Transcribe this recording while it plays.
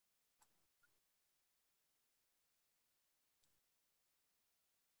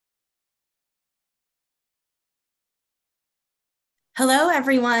Hello,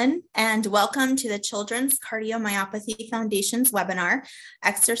 everyone, and welcome to the Children's Cardiomyopathy Foundation's webinar,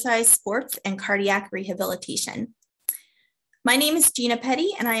 Exercise, Sports, and Cardiac Rehabilitation. My name is Gina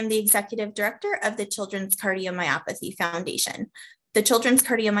Petty, and I am the Executive Director of the Children's Cardiomyopathy Foundation. The Children's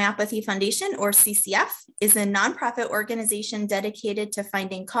Cardiomyopathy Foundation, or CCF, is a nonprofit organization dedicated to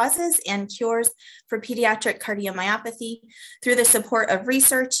finding causes and cures for pediatric cardiomyopathy through the support of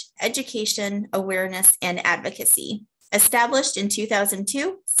research, education, awareness, and advocacy. Established in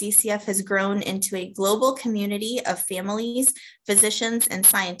 2002, CCF has grown into a global community of families, physicians, and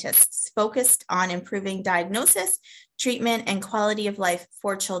scientists focused on improving diagnosis, treatment, and quality of life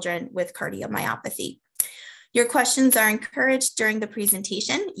for children with cardiomyopathy. Your questions are encouraged during the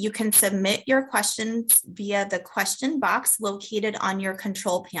presentation. You can submit your questions via the question box located on your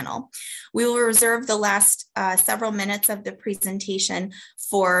control panel. We will reserve the last several minutes of the presentation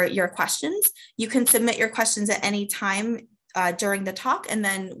for your questions. You can submit your questions at any time during the talk, and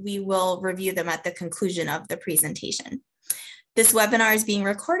then we will review them at the conclusion of the presentation. This webinar is being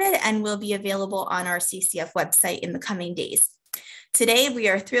recorded and will be available on our CCF website in the coming days. Today, we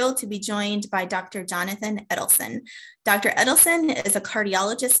are thrilled to be joined by Dr. Jonathan Edelelson. Dr. Edelelson is a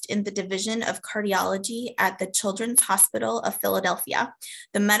cardiologist in the Division of Cardiology at the Children's Hospital of Philadelphia,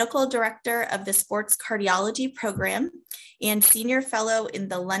 the medical director of the Sports Cardiology Program, and senior fellow in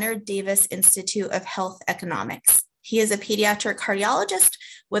the Leonard Davis Institute of Health Economics. He is a pediatric cardiologist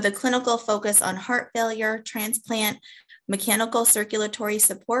with a clinical focus on heart failure, transplant, mechanical circulatory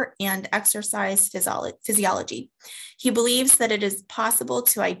support, and exercise physiology. He believes that it is possible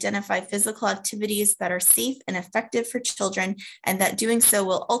to identify physical activities that are safe and effective for children, and that doing so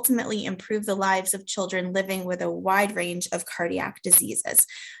will ultimately improve the lives of children living with a wide range of cardiac diseases.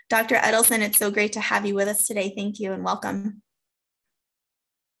 Dr. Edelelson, it's so great to have you with us today. Thank you and welcome.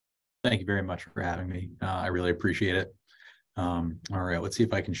 Thank you very much for having me. I really appreciate it. All right, let's see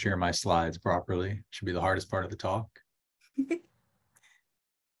if I can share my slides properly. It should be the hardest part of the talk.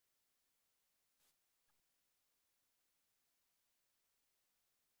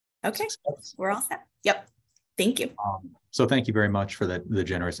 Okay, we're all set. Yep. Thank you. So thank you very much for the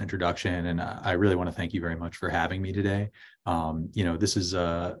generous introduction. And I really want to thank you very much for having me today. This is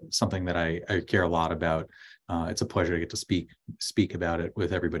something that I care a lot about. It's a pleasure to get to speak about it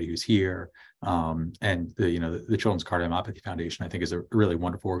with everybody who's here. And the Children's Cardiomyopathy Foundation, I think, is a really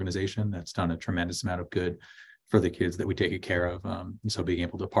wonderful organization that's done a tremendous amount of good for the kids that we take care of. And so being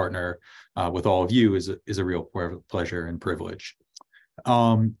able to partner with all of you is a real pleasure and privilege.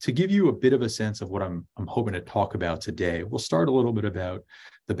 To give you a bit of a sense of what I'm hoping to talk about today, we'll start a little bit about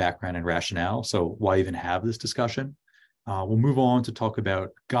the background and rationale. So why even have this discussion? We'll move on to talk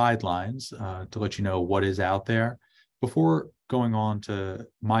about guidelines to let you know what is out there before going on to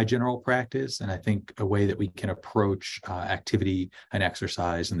my general practice, and I think a way that we can approach activity and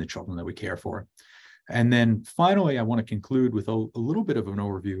exercise in the children that we care for. And then finally, I want to conclude with a little bit of an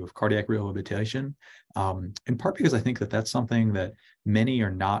overview of cardiac rehabilitation, in part because I think that that's something that many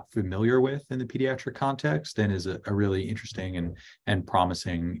are not familiar with in the pediatric context and is a really interesting and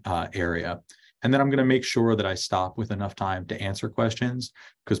promising area. And then I'm going to make sure that I stop with enough time to answer questions,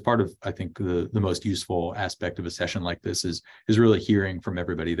 because part of, I think, the most useful aspect of a session like this is really hearing from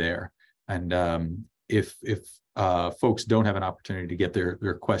everybody there. And if folks don't have an opportunity to get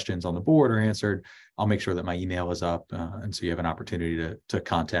their questions on the board or answered, I'll make sure that my email is up, and so you have an opportunity to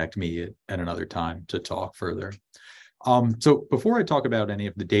contact me at another time to talk further. So before I talk about any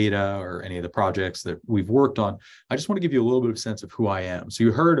of the data or any of the projects that we've worked on, I just want to give you a little bit of sense of who I am. So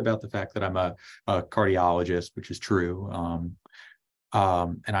you heard about the fact that I'm a cardiologist, which is true.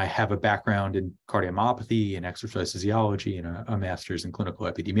 And I have a background in cardiomyopathy and exercise physiology and a master's in clinical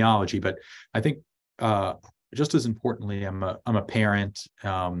epidemiology. But I think just as importantly, I'm a parent.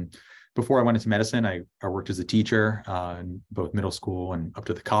 Before I went into medicine, I worked as a teacher in both middle school and up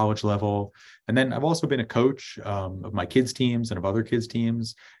to the college level. And then I've also been a coach of my kids' teams and of other kids'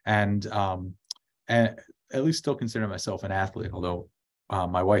 teams, and at least still consider myself an athlete, although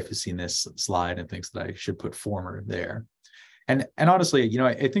my wife has seen this slide and thinks that I should put former there. And honestly,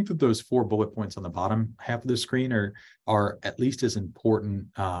 I think that those 4 bullet points on the bottom half of the screen are at least as important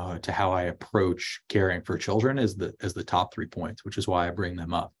to how I approach caring for children as the top 3 points, which is why I bring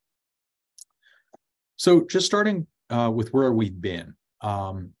them up. So just starting with where we've been,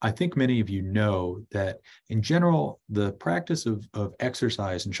 I think many of you know that in general, the practice of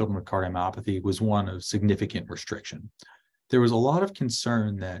exercise in children with cardiomyopathy was one of significant restriction. There was a lot of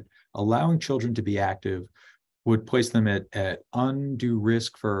concern that allowing children to be active would place them at undue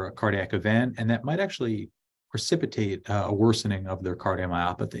risk for a cardiac event, and that might actually precipitate a worsening of their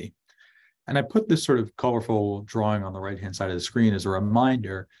cardiomyopathy. And I put this sort of colorful drawing on the right-hand side of the screen as a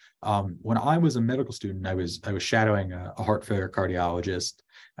reminder. When I was a medical student, I was shadowing a heart failure cardiologist.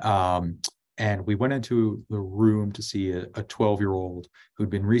 And we went into the room to see a 12-year-old who'd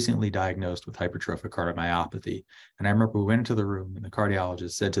been recently diagnosed with hypertrophic cardiomyopathy. And I remember we went into the room and the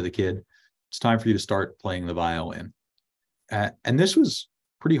cardiologist said to the kid, "It's time for you to start playing the violin." And this was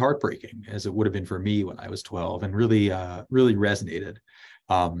pretty heartbreaking, as it would have been for me when I was 12, and really resonated.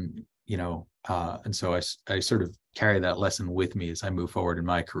 And so I sort of carry that lesson with me as I move forward in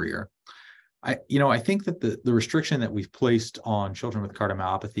my career. I think that the restriction that we've placed on children with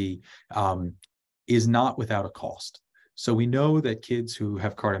cardiomyopathy is not without a cost. So we know that kids who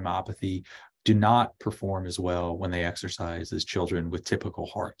have cardiomyopathy do not perform as well when they exercise as children with typical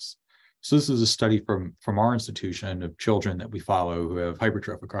hearts. So this is a study from our institution of children that we follow who have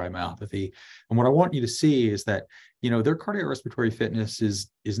hypertrophic cardiomyopathy. And what I want you to see is that, their cardiorespiratory fitness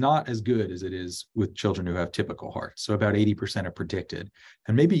is not as good as it is with children who have typical hearts. So about 80% are predicted.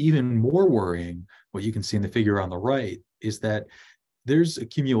 And maybe even more worrying, what you can see in the figure on the right is that there's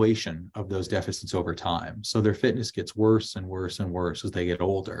accumulation of those deficits over time. So their fitness gets worse and worse and worse as they get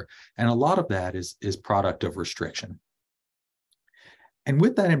older. And a lot of that is product of restriction. And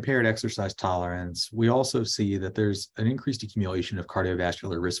with that impaired exercise tolerance, we also see that there's an increased accumulation of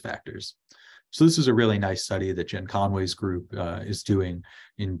cardiovascular risk factors. So this is a really nice study that Jen Conway's group is doing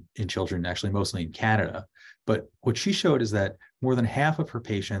in children, actually mostly in Canada. But what she showed is that more than half of her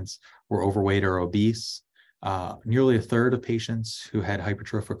patients were overweight or obese. Nearly a third of patients who had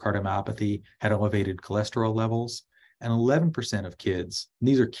hypertrophic cardiomyopathy had elevated cholesterol levels, and 11% of kids, and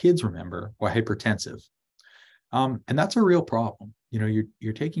these are kids, remember, were hypertensive. And that's a real problem.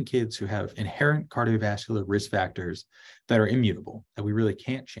 You're taking kids who have inherent cardiovascular risk factors that are immutable, that we really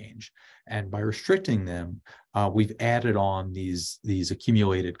can't change. And by restricting them, we've added on these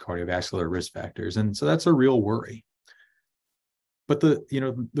accumulated cardiovascular risk factors. And so that's a real worry. But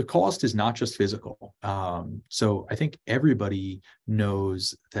the cost is not just physical. So I think everybody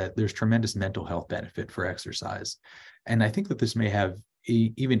knows that there's tremendous mental health benefit for exercise. And I think that this may have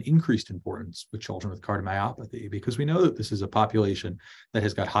even increased importance with children with cardiomyopathy, because we know that this is a population that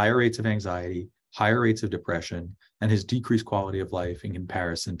has got higher rates of anxiety, higher rates of depression, and has decreased quality of life in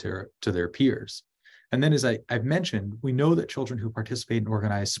comparison to their peers. And then, as I've mentioned, we know that children who participate in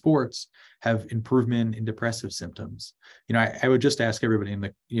organized sports have improvement in depressive symptoms. I would just ask everybody in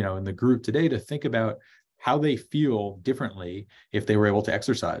the group today to think about how they feel differently if they were able to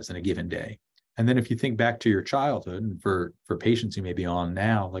exercise in a given day. And then if you think back to your childhood, and for patients who may be on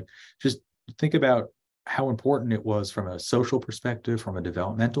now, like, just think about how important it was from a social perspective, from a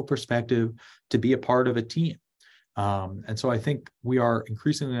developmental perspective, to be a part of a team. And so I think we are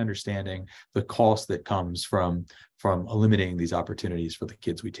increasingly understanding the cost that comes from eliminating these opportunities for the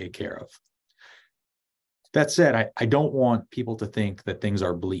kids we take care of. That said, I don't want people to think that things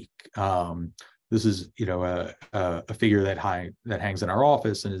are bleak. This is, a figure that hangs in our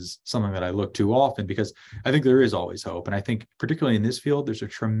office and is something that I look to often, because I think there is always hope. And I think particularly in this field, there's a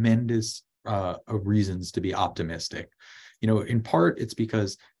tremendous of reasons to be optimistic. In part, it's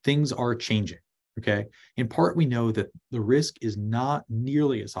because things are changing. Okay. In part, we know that the risk is not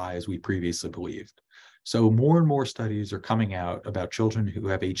nearly as high as we previously believed. So more and more studies are coming out about children who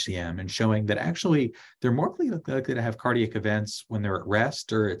have HCM and showing that actually they're more likely to have cardiac events when they're at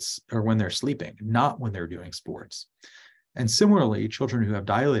rest or when they're sleeping, not when they're doing sports. And similarly, children who have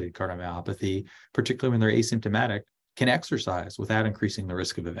dilated cardiomyopathy, particularly when they're asymptomatic, can exercise without increasing the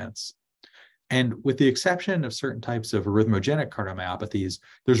risk of events. And with the exception of certain types of arrhythmogenic cardiomyopathies,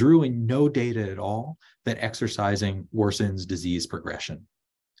 there's really no data at all that exercising worsens disease progression.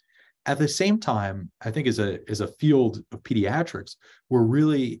 At the same time, I think as a field of pediatrics, we're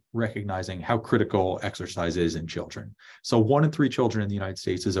really recognizing how critical exercise is in children. So 1 in 3 children in the United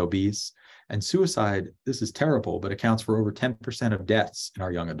States is obese, and suicide, this is terrible, but accounts for over 10% of deaths in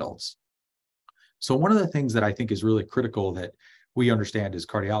our young adults. So one of the things that I think is really critical that we understand as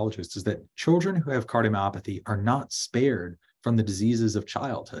cardiologists is that children who have cardiomyopathy are not spared from the diseases of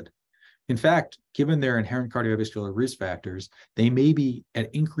childhood. In fact, given their inherent cardiovascular risk factors, they may be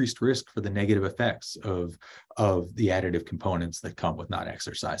at increased risk for the negative effects of the additive components that come with not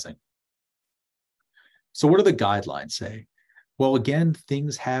exercising. So what do the guidelines say? Well, again,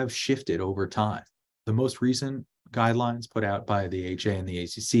 things have shifted over time. The most recent guidelines put out by the AHA and the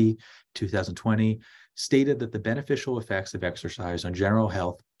ACC 2020 stated that the beneficial effects of exercise on general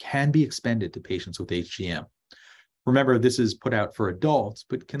health can be expanded to patients with HCM. Remember, this is put out for adults,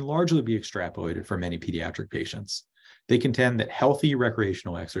 but can largely be extrapolated for many pediatric patients. They contend that healthy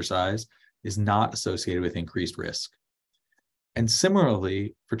recreational exercise is not associated with increased risk. And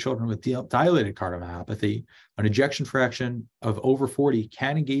similarly, for children with dilated cardiomyopathy, an ejection fraction of over 40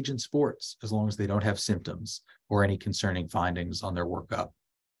 can engage in sports as long as they don't have symptoms or any concerning findings on their workup.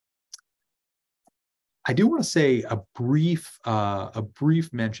 I do want to say a brief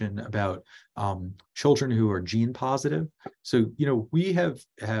mention about children who are gene positive. So, we have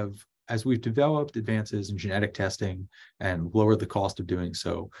as we've developed advances in genetic testing and lowered the cost of doing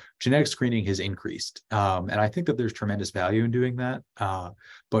so, genetic screening has increased. And I think that there's tremendous value in doing that.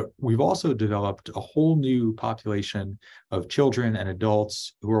 But we've also developed a whole new population of children and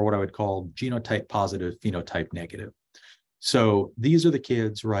adults who are what I would call genotype positive, phenotype negative. So these are the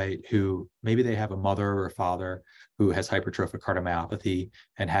kids, right, who maybe they have a mother or a father who has hypertrophic cardiomyopathy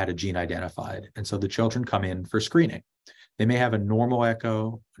and had a gene identified. And so the children come in for screening. They may have a normal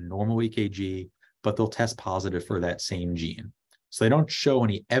echo, a normal EKG, but they'll test positive for that same gene. So they don't show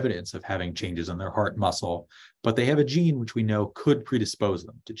any evidence of having changes in their heart muscle, but they have a gene which we know could predispose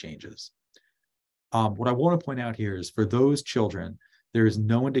them to changes. What I want to point out here is for those children, there is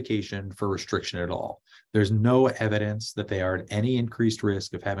no indication for restriction at all. There's no evidence that they are at any increased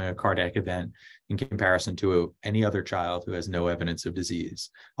risk of having a cardiac event in comparison to any other child who has no evidence of disease.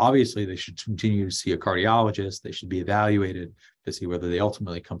 Obviously, they should continue to see a cardiologist. They should be evaluated to see whether they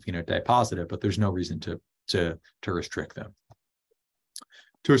ultimately come phenotype positive, but there's no reason to restrict them.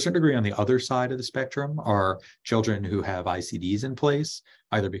 To a certain degree, on the other side of the spectrum are children who have ICDs in place,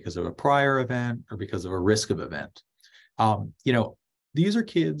 either because of a prior event or because of a risk of event. These are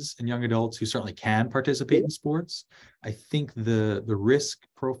kids and young adults who certainly can participate in sports. I think the risk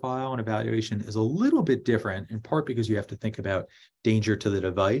profile and evaluation is a little bit different, in part because you have to think about danger to the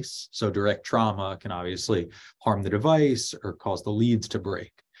device. So direct trauma can obviously harm the device or cause the leads to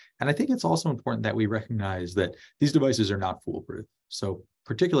break. And I think it's also important that we recognize that these devices are not foolproof. So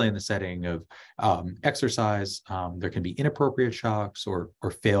particularly in the setting of exercise, there can be inappropriate shocks or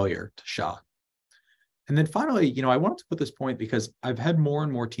failure to shock. And then finally, I wanted to put this point because I've had more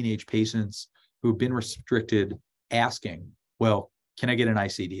and more teenage patients who've been restricted asking, well, can I get an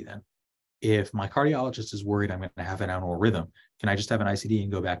ICD then? If my cardiologist is worried I'm going to have an abnormal rhythm, can I just have an ICD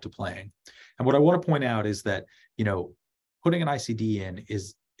and go back to playing? And what I want to point out is that, putting an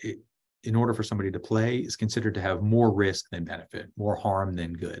ICD in order for somebody to play is considered to have more risk than benefit, more harm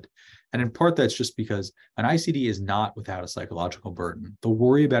than good. And in part, that's just because an ICD is not without a psychological burden. The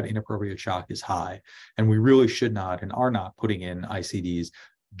worry about inappropriate shock is high, and we really should not and are not putting in ICDs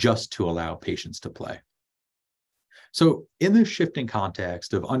just to allow patients to play. So in this shifting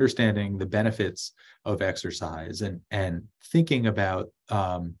context of understanding the benefits of exercise and thinking about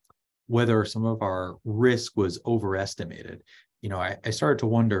whether some of our risk was overestimated, I started to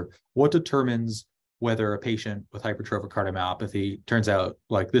wonder what determines whether a patient with hypertrophic cardiomyopathy turns out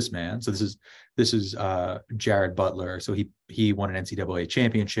like this man. So this is Jared Butler. So he won an NCAA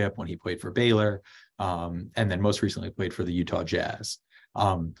championship when he played for Baylor, and then most recently played for the Utah Jazz.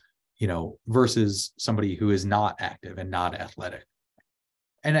 Versus somebody who is not active and not athletic.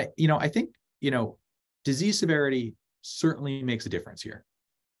 And I think disease severity certainly makes a difference here.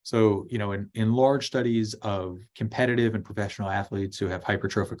 So, in large studies of competitive and professional athletes who have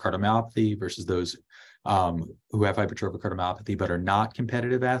hypertrophic cardiomyopathy versus those who have hypertrophic cardiomyopathy but are not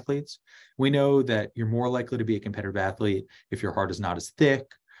competitive athletes, we know that you're more likely to be a competitive athlete if your heart is not as thick.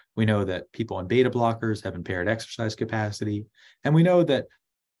 We know that people on beta blockers have impaired exercise capacity. And we know that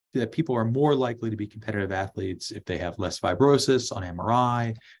people are more likely to be competitive athletes if they have less fibrosis on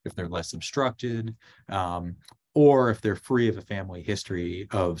MRI, if they're less obstructed, or if they're free of a family history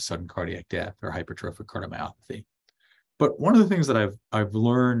of sudden cardiac death or hypertrophic cardiomyopathy. But one of the things that I've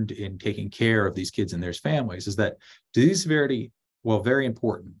learned in taking care of these kids and their families is that disease severity, while very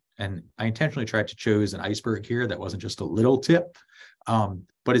important, and I intentionally tried to choose an iceberg here that wasn't just a little tip,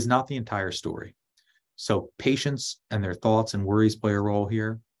 but is not the entire story. So patients and their thoughts and worries play a role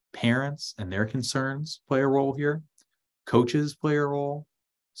here. Parents and their concerns play a role here. Coaches play a role.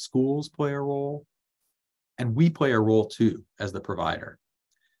 Schools play a role. And we play a role too as the provider.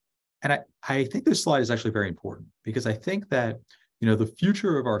 And I think this slide is actually very important because I think that the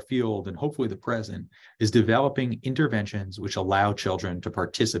future of our field and hopefully the present is developing interventions which allow children to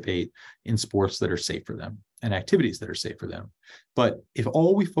participate in sports that are safe for them and activities that are safe for them. But if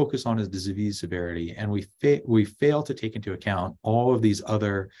all we focus on is disease severity and we fail to take into account all of these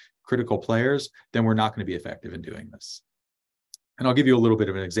other critical players, then we're not going to be effective in doing this. And I'll give you a little bit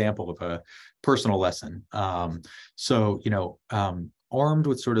of an example of a personal lesson. Armed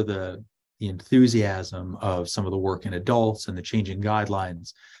with sort of the enthusiasm of some of the work in adults and the changing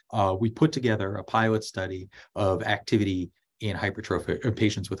guidelines, we put together a pilot study of activity in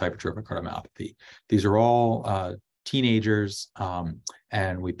patients with hypertrophic cardiomyopathy. These are all teenagers,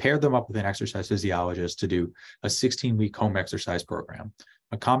 and we paired them up with an exercise physiologist to do a 16-week home exercise program,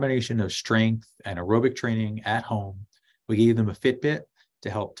 a combination of strength and aerobic training at home. We gave them a Fitbit to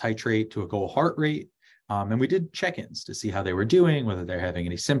help titrate to a goal heart rate. And we did check-ins to see how they were doing, whether they're having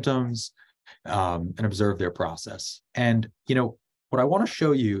any symptoms, and observe their process. And, what I want to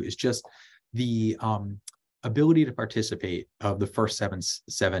show you is just the ability to participate of the first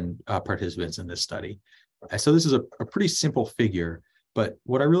seven participants in this study. So this is a pretty simple figure, but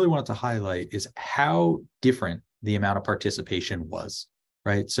what I really wanted to highlight is how different the amount of participation was,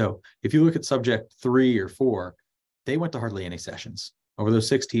 right? So if you look at subject 3 or 4, they went to hardly any sessions. Over those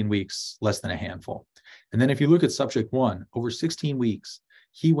 16 weeks, less than a handful. And then if you look at subject 1, over 16 weeks,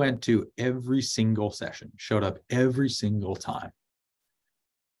 he went to every single session, showed up every single time.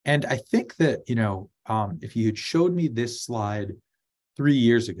 And I think that, if you had showed me this slide 3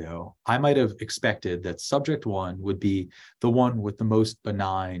 years ago, I might have expected that subject 1 would be the one with the most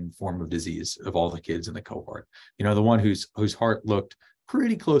benign form of disease of all the kids in the cohort. The one whose heart looked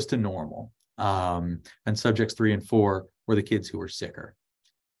pretty close to normal. And subjects 3 and 4 were the kids who were sicker.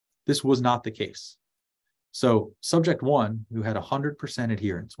 This was not the case. So subject 1, who had 100%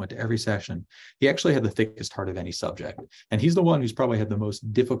 adherence, went to every session, he actually had the thickest heart of any subject. And he's the one who's probably had the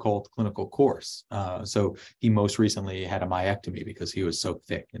most difficult clinical course. So he most recently had a myectomy because he was so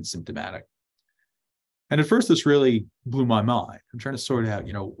thick and symptomatic. And at first, this really blew my mind. I'm trying to sort out,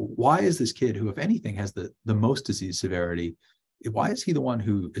 why is this kid who, if anything, has the most disease severity, why is he the one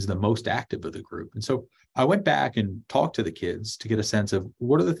who is the most active of the group? And so I went back and talked to the kids to get a sense of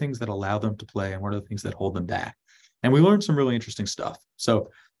what are the things that allow them to play and what are the things that hold them back. And we learned some really interesting stuff. So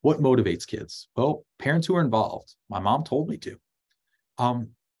what motivates kids? Well, parents who are involved. My mom told me to.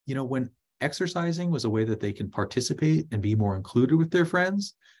 When exercising was a way that they can participate and be more included with their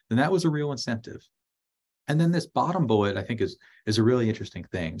friends, then that was a real incentive. And then this bottom bullet, I think, is a really interesting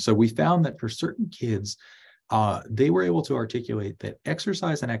thing. So we found that for certain kids, they were able to articulate that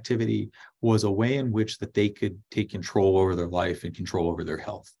exercise and activity was a way in which that they could take control over their life and control over their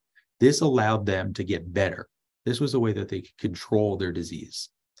health. This allowed them to get better. This was a way that they could control their disease.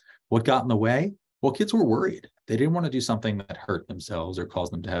 What got in the way? Well, kids were worried. They didn't want to do something that hurt themselves or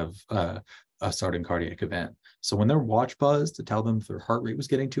caused them to have a sudden cardiac event. So when their watch buzzed to tell them if their heart rate was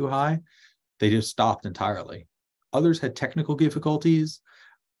getting too high, they just stopped entirely. Others had technical difficulties.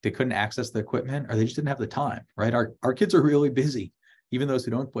 They couldn't access the equipment, or they just didn't have the time, right? Our kids are really busy, even those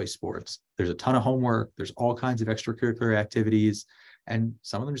who don't play sports. There's a ton of homework. There's all kinds of extracurricular activities, and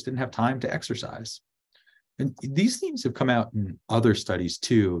some of them just didn't have time to exercise. And these themes have come out in other studies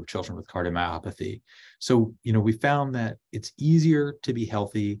too, of children with cardiomyopathy. So, we found that it's easier to be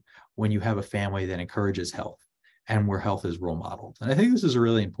healthy when you have a family that encourages health and where health is role modeled. And I think this is a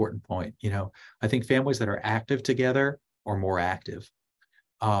really important point. I think families that are active together are more active.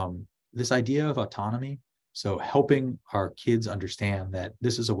 This idea of autonomy, so helping our kids understand that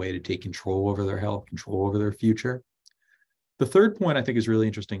this is a way to take control over their health, control over their future. The third point I think is really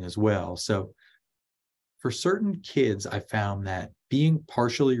interesting as well. So for certain kids, I found that being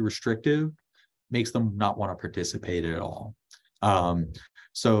partially restrictive makes them not want to participate at all. I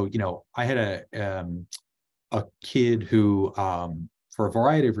had a kid who, for a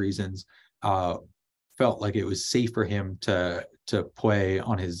variety of reasons, felt like it was safe for him to play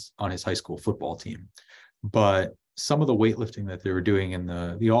on his high school football team. But some of the weightlifting that they were doing in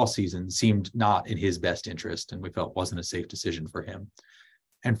the all season seemed not in his best interest, and we felt wasn't a safe decision for him.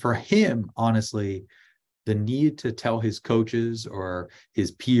 And for him, honestly, the need to tell his coaches or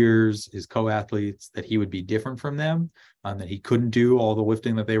his peers, his co-athletes, that he would be different from them, that he couldn't do all the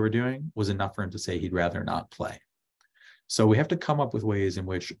lifting that they were doing, was enough for him to say he'd rather not play. So we have to come up with ways in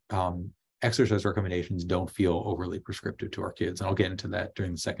which exercise recommendations don't feel overly prescriptive to our kids. And I'll get into that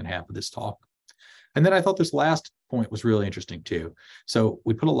during the second half of this talk. And then I thought this last point was really interesting too. So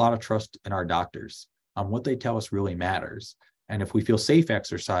we put a lot of trust in our doctors. What they tell us really matters. And if we feel safe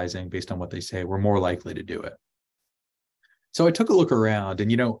exercising based on what they say, we're more likely to do it. So I took a look around,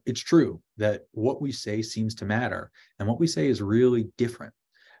 and it's true that what we say seems to matter, and what we say is really different.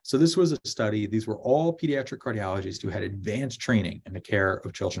 So this was a study. These were all pediatric cardiologists who had advanced training in the care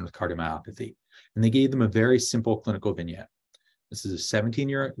of children with cardiomyopathy. And they gave them a very simple clinical vignette. This is a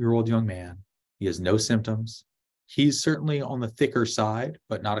 17-year-old young man. He has no symptoms. He's certainly on the thicker side,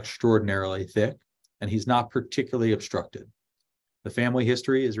 but not extraordinarily thick. And he's not particularly obstructed. The family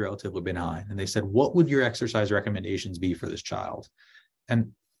history is relatively benign. And they said, what would your exercise recommendations be for this child?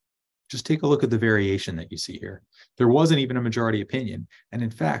 And just take a look at the variation that you see here. There wasn't even a majority opinion. And in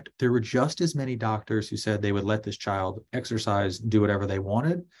fact, there were just as many doctors who said they would let this child exercise, do whatever they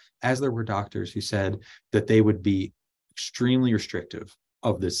wanted, as there were doctors who said that they would be extremely restrictive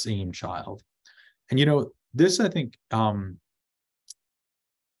of the same child. And, this, I think,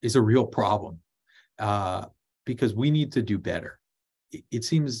 is a real problem because we need to do better. It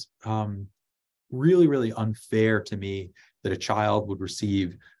seems really, really unfair to me that a child would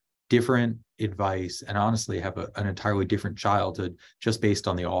receive different advice and honestly have an entirely different childhood just based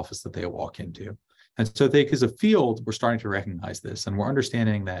on the office that they walk into. And so as a field, we're starting to recognize this, and we're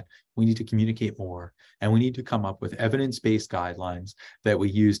understanding that we need to communicate more, and we need to come up with evidence-based guidelines that we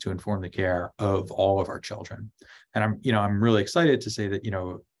use to inform the care of all of our children. And I'm really excited to say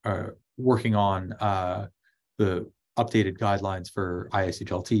that, working on the updated guidelines for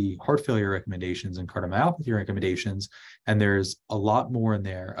ISHLT, heart failure recommendations, and cardiomyopathy recommendations. And there's a lot more in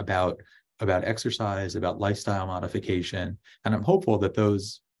there about exercise, about lifestyle modification. And I'm hopeful that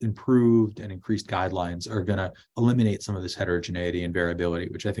those improved and increased guidelines are going to eliminate some of this heterogeneity and variability,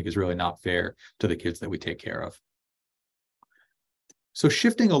 which I think is really not fair to the kids that we take care of. So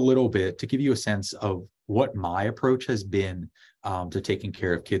shifting a little bit to give you a sense of what my approach has been to taking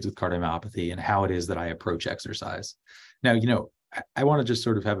care of kids with cardiomyopathy and how it is that I approach exercise. Now, I want to just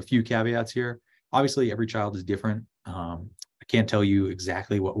sort of have a few caveats here. Obviously, every child is different. I can't tell you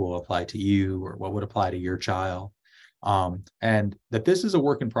exactly what will apply to you or what would apply to your child. And that this is a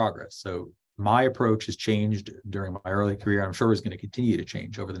work in progress. So my approach has changed during my early career. I'm sure it's going to continue to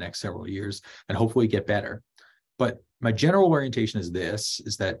change over the next several years and hopefully get better. But my general orientation is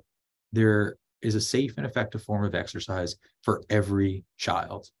that there is a safe and effective form of exercise for every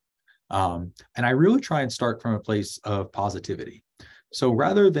child. And I really try and start from a place of positivity. So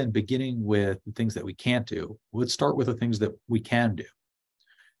rather than beginning with the things that we can't do, let's start with the things that we can do.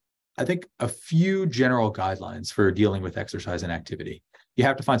 I think a few general guidelines for dealing with exercise and activity. You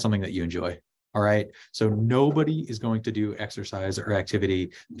have to find something that you enjoy. All right. So nobody is going to do exercise or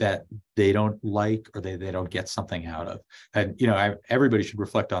activity that they don't like or they don't get something out of. And, everybody should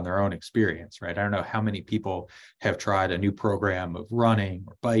reflect on their own experience, right? I don't know how many people have tried a new program of running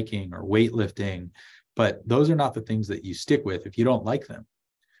or biking or weightlifting, but those are not the things that you stick with if you don't like them.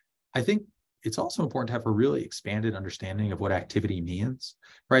 I think it's also important to have a really expanded understanding of what activity means,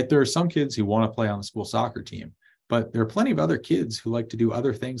 right? There are some kids who want to play on the school soccer team, but there are plenty of other kids who like to do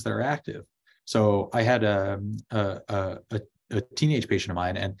other things that are active. So I had a teenage patient of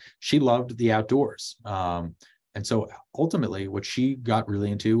mine, and she loved the outdoors. And so ultimately what she got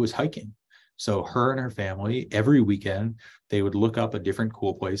really into was hiking. So her and her family, every weekend, they would look up a different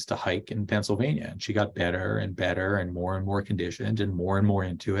cool place to hike in Pennsylvania. And she got better and better and more conditioned and more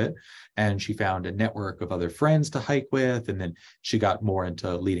into it. And she found a network of other friends to hike with. And then she got more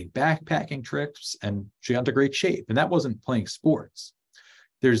into leading backpacking trips, and she got into great shape. And that wasn't playing sports.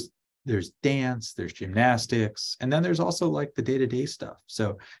 There's dance, there's gymnastics, and then there's also like the day-to-day stuff.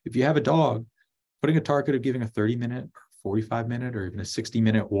 So if you have a dog, putting a target of giving a 30-minute, 45-minute, or even a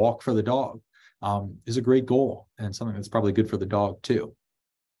 60-minute walk for the dog is a great goal and something that's probably good for the dog too.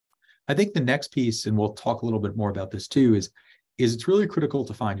 I think the next piece, and we'll talk a little bit more about this too, is it's really critical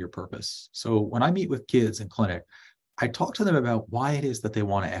to find your purpose. So when I meet with kids in clinic, I talk to them about why it is that they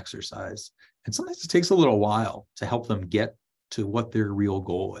want to exercise. And sometimes it takes a little while to help them get to what their real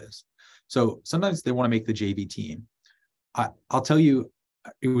goal is. So sometimes they want to make the JV team. I'll tell you,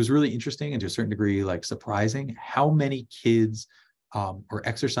 it was really interesting and to a certain degree, like surprising how many kids are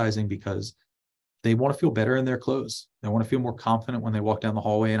exercising because they want to feel better in their clothes. They want to feel more confident when they walk down the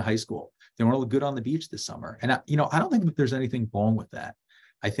hallway in high school. They want to look good on the beach this summer. And, I don't think that there's anything wrong with that.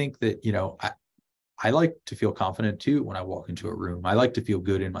 I think that, I like to feel confident too when I walk into a room. I like to feel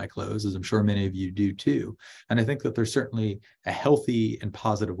good in my clothes, as I'm sure many of you do too. And I think that there's certainly a healthy and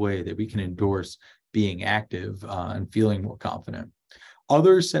positive way that we can endorse being active and feeling more confident.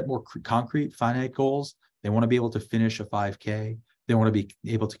 Others set more concrete, finite goals. They want to be able to finish a 5K. They want to be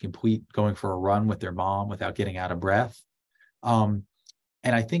able to complete going for a run with their mom without getting out of breath.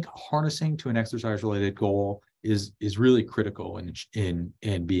 And I think harnessing to an exercise-related goal is really critical in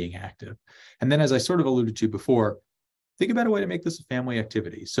being active. And then, as I sort of alluded to before, think about a way to make this a family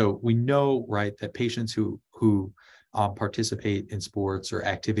activity. So we know, right, that patients who participate in sports or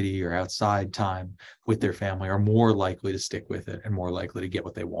activity or outside time with their family are more likely to stick with it and more likely to get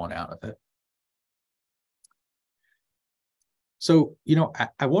what they want out of it. So,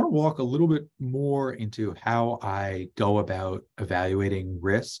 I want to walk a little bit more into how I go about evaluating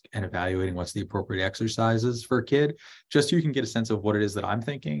risk and evaluating what's the appropriate exercises for a kid, just so you can get a sense of what it is that I'm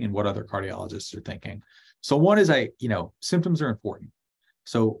thinking and what other cardiologists are thinking. So one is symptoms are important.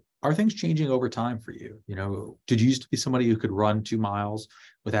 So Are things changing over time for you? Did you used to be somebody who could run 2 miles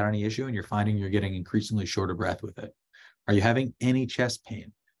without any issue, and you're finding you're getting increasingly short of breath with it? Are you having any chest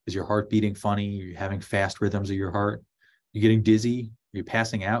pain? Is your heart beating funny? Are you having fast rhythms of your heart? Are you getting dizzy? Are you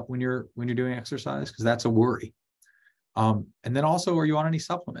passing out when you're doing exercise? Because that's a worry. And then also, are you on any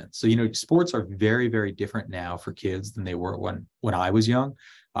supplements? So, sports are very, very different now for kids than they were when I was young.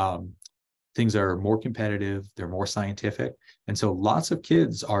 Things are more competitive, they're more scientific. And so lots of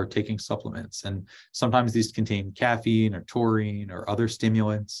kids are taking supplements, and sometimes these contain caffeine or taurine or other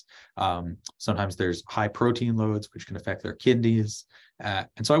stimulants. Sometimes there's high protein loads, which can affect their kidneys. And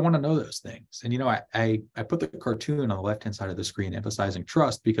so I want to know those things. And, I put the cartoon on the left-hand side of the screen emphasizing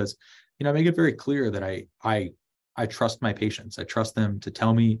trust because, I make it very clear that I trust my patients. I trust them to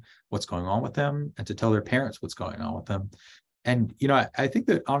tell me what's going on with them and to tell their parents what's going on with them. And, I think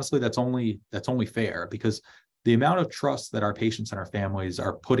that honestly, that's only fair, because the amount of trust that our patients and our families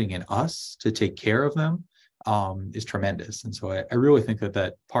are putting in us to take care of them is tremendous. And so I really think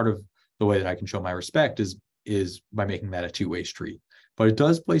that part of the way that I can show my respect is by making that a two-way street. But it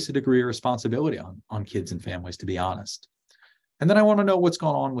does place a degree of responsibility on kids and families, to be honest. And then I want to know what's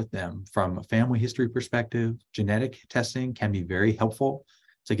going on with them from a family history perspective. Genetic testing can be very helpful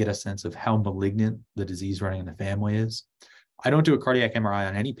to get a sense of how malignant the disease running in the family is. I don't do a cardiac MRI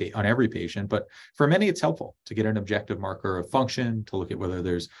on every patient, but for many, it's helpful to get an objective marker of function, to look at whether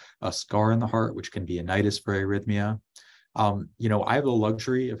there's a scar in the heart, which can be a nidus for arrhythmia. I have the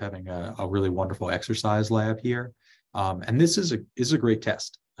luxury of having a really wonderful exercise lab here. And this is a great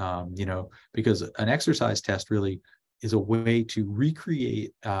test, because an exercise test really is a way to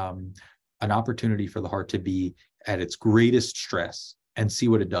recreate an opportunity for the heart to be at its greatest stress and see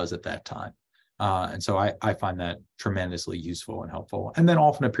what it does at that time. And so I find that tremendously useful and helpful. And then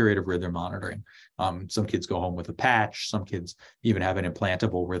often a period of rhythm monitoring. Some kids go home with a patch. Some kids even have an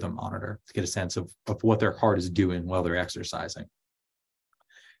implantable rhythm monitor to get a sense of what their heart is doing while they're exercising.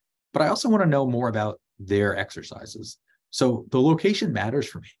 But I also want to know more about their exercises. So the location matters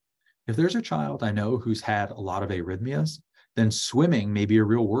for me. If there's a child I know who's had a lot of arrhythmias, then swimming may be a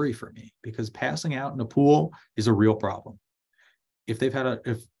real worry for me, because passing out in a pool is a real problem. If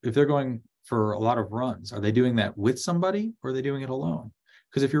they're going for a lot of runs, are they doing that with somebody, or are they doing it alone?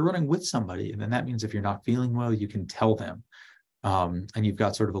 Because if you're running with somebody, then that means if you're not feeling well, you can tell them, and you've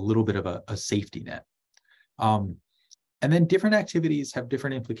got sort of a little bit of a safety net. And then different activities have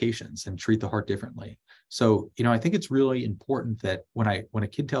different implications and treat the heart differently. So, I think it's really important that when a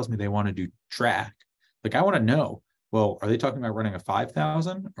kid tells me they want to do track, like, I want to know, well, are they talking about running a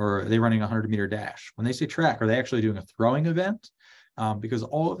 5,000, or are they running a 100-meter dash? When they say track, are they actually doing a throwing event? Because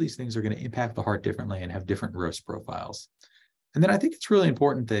all of these things are going to impact the heart differently and have different risk profiles. And then I think it's really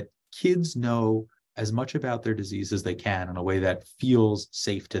important that kids know as much about their disease as they can in a way that feels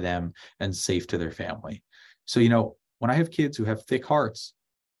safe to them and safe to their family. So, when I have kids who have thick hearts,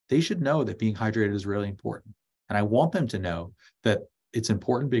 they should know that being hydrated is really important. And I want them to know that it's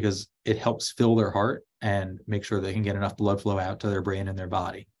important because it helps fill their heart and make sure they can get enough blood flow out to their brain and their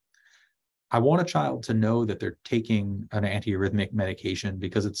body. I want a child to know that they're taking an antiarrhythmic medication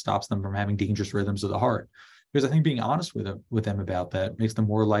because it stops them from having dangerous rhythms of the heart. Because I think being honest with them about that makes them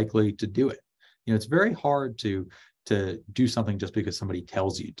more likely to do it. It's very hard to do something just because somebody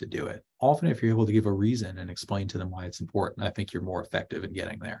tells you to do it. Often, if you're able to give a reason and explain to them why it's important, I think you're more effective in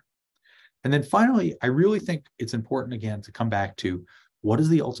getting there. And then finally, I really think it's important, again, to come back to what is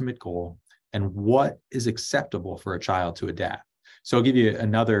the ultimate goal and what is acceptable for a child to adapt. So I'll give you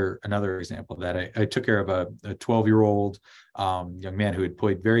another example of that. I took care of a 12-year-old young man who had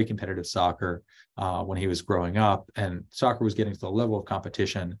played very competitive soccer when he was growing up, and soccer was getting to the level of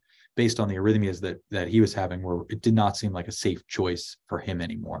competition based on the arrhythmias that he was having, where it did not seem like a safe choice for him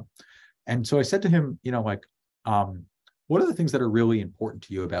anymore. And so I said to him, what are the things that are really important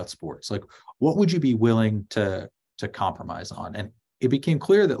to you about sports? Like, what would you be willing to compromise on? And it became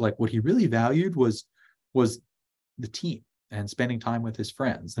clear that, like, what he really valued was the team and spending time with his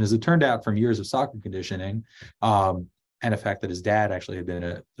friends. And as it turned out, from years of soccer conditioning, and the fact that his dad actually had been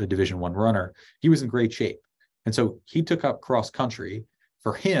a Division I runner, he was in great shape. And so he took up cross country.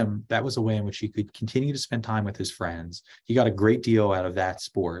 For him, that was a way in which he could continue to spend time with his friends. He got a great deal out of that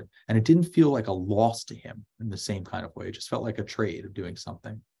sport, and it didn't feel like a loss to him in the same kind of way. It just felt like a trade of doing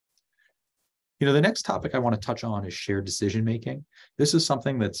something. The next topic I want to touch on is shared decision-making. This is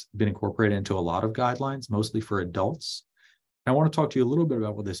something that's been incorporated into a lot of guidelines, mostly for adults. And I want to talk to you a little bit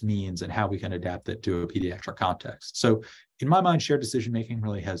about what this means and how we can adapt it to a pediatric context. So in my mind, shared decision-making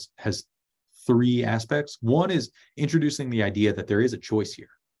really has three aspects. One is introducing the idea that there is a choice here,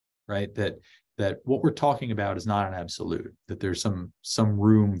 right? That that what we're talking about is not an absolute, that there's some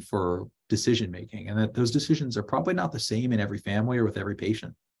room for decision making, and that those decisions are probably not the same in every family or with every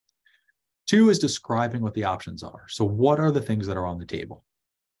patient. 2 is describing what the options are. So what are the things that are on the table?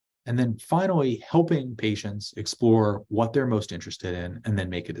 And then finally, helping patients explore what they're most interested in and then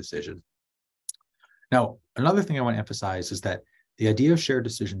make a decision. Now, another thing I want to emphasize is that the idea of shared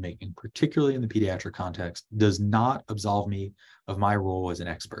decision-making, particularly in the pediatric context, does not absolve me of my role as an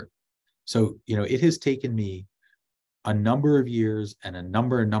expert. So, it has taken me a number of years and a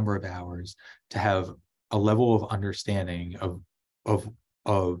number of hours to have a level of understanding of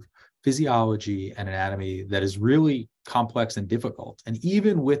physiology and anatomy that is really complex and difficult. And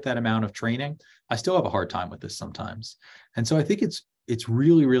even with that amount of training, I still have a hard time with this sometimes. And so I think it's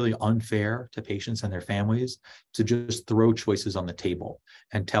really, really unfair to patients and their families to just throw choices on the table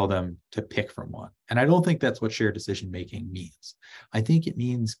and tell them to pick from one. And I don't think that's what shared decision-making means. I think it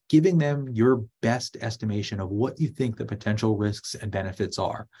means giving them your best estimation of what you think the potential risks and benefits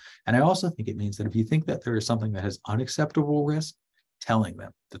are. And I also think it means that if you think that there is something that has unacceptable risk, telling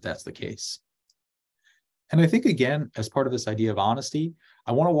them that that's the case. And I think, again, as part of this idea of honesty,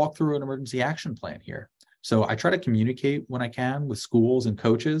 I want to walk through an emergency action plan here. So I try to communicate when I can with schools and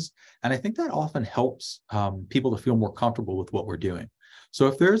coaches, and I think that often helps people to feel more comfortable with what we're doing. So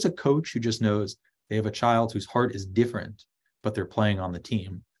if there's a coach who just knows they have a child whose heart is different, but they're playing on the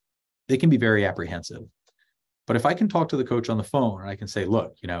team, they can be very apprehensive. But if I can talk to the coach on the phone and I can say,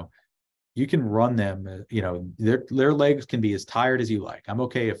 look, you can run them, their legs can be as tired as you like. I'm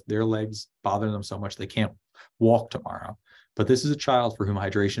okay if their legs bother them so much they can't walk tomorrow. But this is a child for whom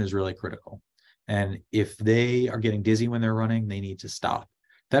hydration is really critical. And if they are getting dizzy when they're running, they need to stop.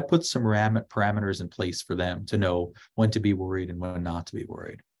 That puts some parameters in place for them to know when to be worried and when not to be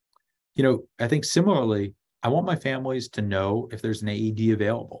worried. I think similarly, I want my families to know if there's an AED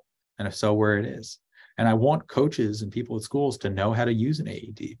available, and if so, where it is. And I want coaches and people at schools to know how to use an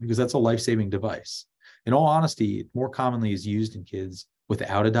AED, because that's a life-saving device. In all honesty, it more commonly is used in kids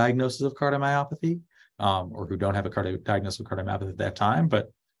without a diagnosis of cardiomyopathy, or who don't have a diagnosis of cardiomyopathy at that time,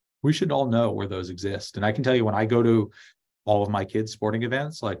 but we should all know where those exist. And I can tell you, when I go to all of my kids' sporting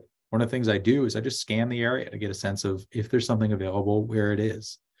events, like, one of the things I do is I just scan the area to get a sense of if there's something available, where it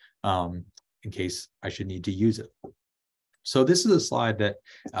is, in case I should need to use it. So this is a slide that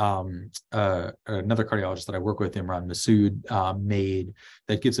another cardiologist that I work with, Imran Masood, made,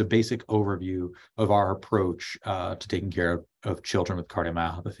 that gives a basic overview of our approach to taking care of children with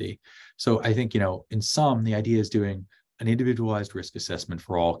cardiomyopathy. So I think, in sum, the idea is doing an individualized risk assessment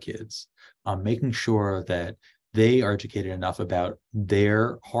for all kids, making sure that they are educated enough about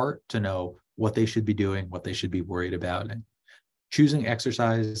their heart to know what they should be doing, what they should be worried about, and choosing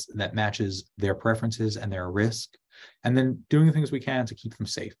exercise that matches their preferences and their risk, and then doing the things we can to keep them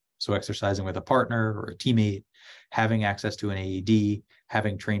safe. So exercising with a partner or a teammate, having access to an AED,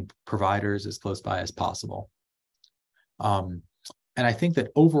 having trained providers as close by as possible. And I think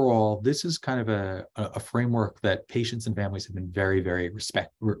that overall, this is kind of a framework that patients and families have been very, very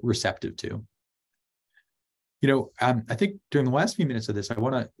receptive to. I think during the last few minutes of this, I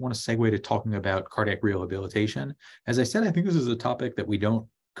want to segue to talking about cardiac rehabilitation. As I said, I think this is a topic that we don't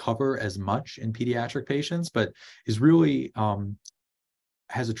cover as much in pediatric patients, but is really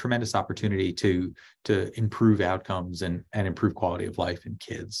has a tremendous opportunity to improve outcomes and improve quality of life in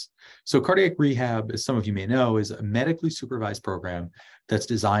kids. So cardiac rehab, as some of you may know, is a medically supervised program that's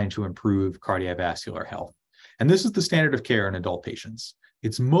designed to improve cardiovascular health. And this is the standard of care in adult patients.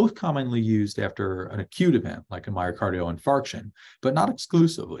 It's most commonly used after an acute event like a myocardial infarction, but not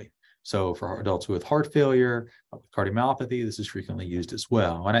exclusively. So for adults with heart failure, with cardiomyopathy, this is frequently used as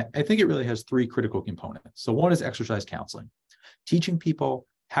well. And I think it really has 3 critical components. So one is exercise counseling, teaching people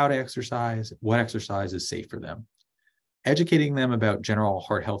how to exercise, what exercise is safe for them, educating them about general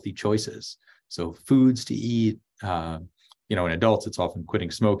heart healthy choices. So foods to eat, in adults, it's often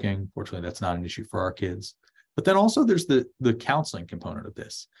quitting smoking. Fortunately, that's not an issue for our kids. But then also there's the counseling component of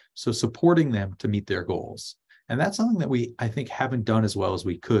this. So supporting them to meet their goals. And that's something that I think, haven't done as well as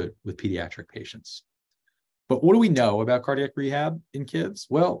we could with pediatric patients. But what do we know about cardiac rehab in kids?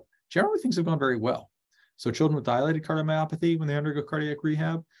 Well, generally things have gone very well. So children with dilated cardiomyopathy, when they undergo cardiac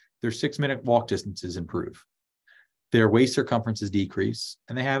rehab, their 6-minute walk distances improve. Their waist circumferences decrease,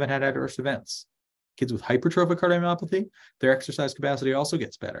 and they haven't had adverse events. Kids with hypertrophic cardiomyopathy, their exercise capacity also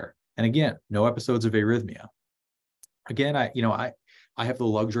gets better. And again, no episodes of arrhythmia. Again, I have the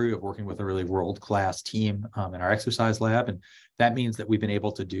luxury of working with a really world-class team in our exercise lab. And that means that we've been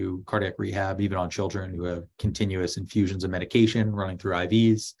able to do cardiac rehab even on children who have continuous infusions of medication running through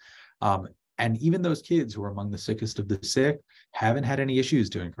IVs. And even those kids who are among the sickest of the sick haven't had any issues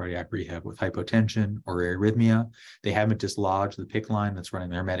doing cardiac rehab with hypotension or arrhythmia. They haven't dislodged the PICC line that's running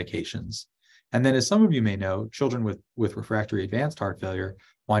their medications. And then, as some of you may know, children with refractory advanced heart failure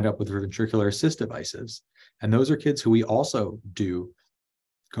wind up with ventricular assist devices. And those are kids who we also do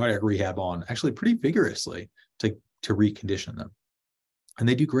cardiac rehab on, actually pretty vigorously, to recondition them. And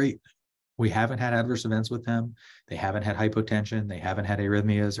they do great. We haven't had adverse events with them. They haven't had hypotension. They haven't had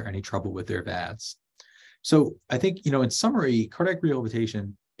arrhythmias or any trouble with their VADs. So I think, in summary, cardiac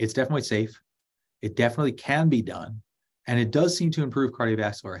rehabilitation, it's definitely safe. It definitely can be done. And it does seem to improve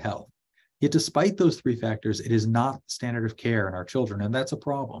cardiovascular health. Yet despite those three factors, it is not standard of care in our children, and that's a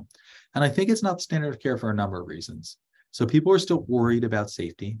problem. And I think it's not standard of care for a number of reasons. So people are still worried about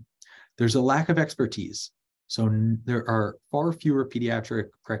safety. There's a lack of expertise. So there are far fewer pediatric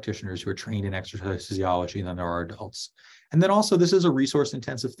practitioners who are trained in exercise physiology than there are adults. And then also, this is a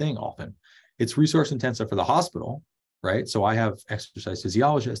resource-intensive thing often. It's resource-intensive for the hospital, right? So I have exercise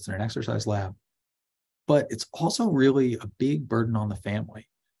physiologists and an exercise lab, but it's also really a big burden on the family,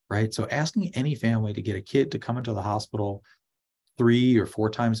 right? So asking any family to get a kid to come into the hospital 3 or 4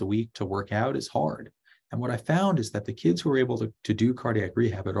 times a week to work out is hard. And what I found is that the kids who are able to do cardiac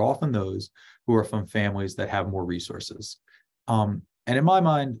rehab are often those who are from families that have more resources. And in my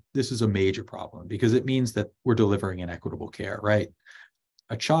mind, this is a major problem because it means that we're delivering inequitable care, right?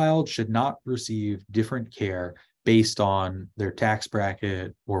 A child should not receive different care based on their tax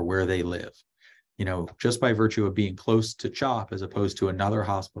bracket or where they live. Just by virtue of being close to CHOP as opposed to another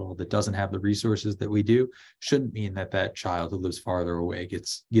hospital that doesn't have the resources that we do, shouldn't mean that that child who lives farther away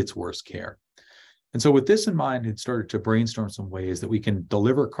gets worse care. And so with this in mind, it started to brainstorm some ways that we can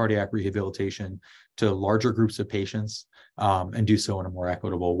deliver cardiac rehabilitation to larger groups of patients and do so in a more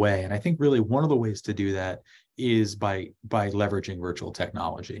equitable way. And I think really one of the ways to do that is by leveraging virtual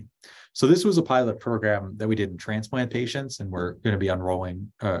technology. So this was a pilot program that we did in transplant patients, and we're going to be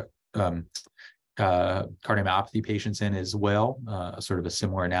unrolling cardiomyopathy patients in as well, sort of a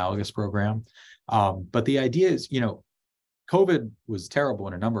similar analogous program. But the idea is, COVID was terrible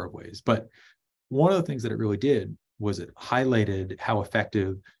in a number of ways, but one of the things that it really did was it highlighted how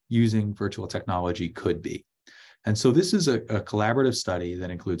effective using virtual technology could be. And so this is a collaborative study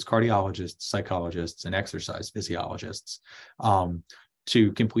that includes cardiologists, psychologists, and exercise physiologists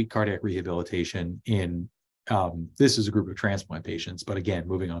to complete cardiac rehabilitation in, this is a group of transplant patients, but again,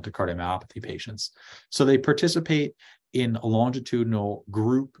 moving on to cardiomyopathy patients. So they participate in a longitudinal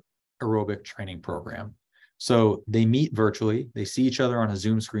group aerobic training program. So they meet virtually, they see each other on a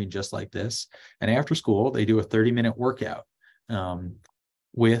Zoom screen just like this, and after school, they do a 30-minute workout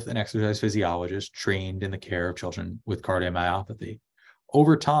with an exercise physiologist trained in the care of children with cardiomyopathy.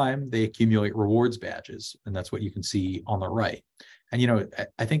 Over time, they accumulate rewards badges, and that's what you can see on the right. And,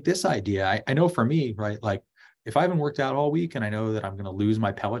 I think this idea, I know for me, right, like if I haven't worked out all week and I know that I'm going to lose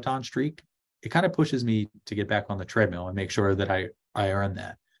my Peloton streak, it kind of pushes me to get back on the treadmill and make sure that I earn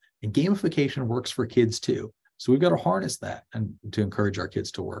that. And gamification works for kids too. So we've got to harness that and to encourage our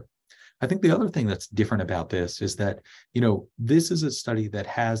kids to work. I think the other thing that's different about this is that, this is a study that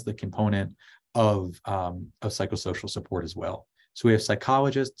has the component of psychosocial support as well. So we have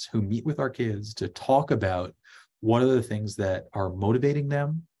psychologists who meet with our kids to talk about what are the things that are motivating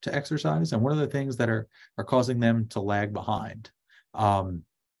them to exercise and what are the things that are causing them to lag behind.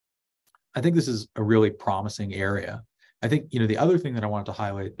 I think this is a really promising area. I think, the other thing that I wanted to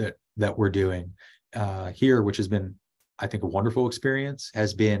highlight that we're doing here, which has been, I think, a wonderful experience,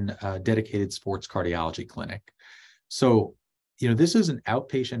 has been a dedicated sports cardiology clinic. So, this is an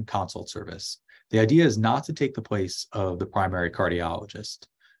outpatient consult service. The idea is not to take the place of the primary cardiologist.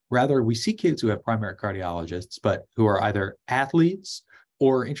 Rather, we see kids who have primary cardiologists, but who are either athletes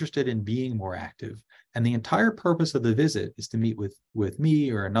or interested in being more active. And the entire purpose of the visit is to meet with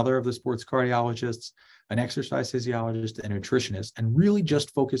me or another of the sports cardiologists, an exercise physiologist, and nutritionist, and really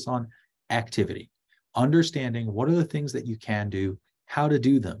just focus on activity, understanding what are the things that you can do, how to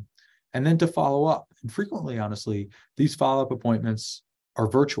do them, and then to follow up. And frequently, honestly, these follow-up appointments are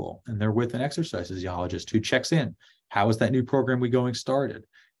virtual, and they're with an exercise physiologist who checks in. How is that new program we going started?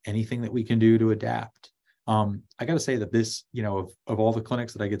 Anything that we can do to adapt? I got to say that this, of all the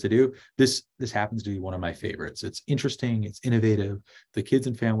clinics that I get to do, this happens to be one of my favorites. It's interesting, it's innovative. The kids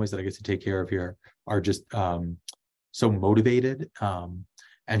and families that I get to take care of here are just so motivated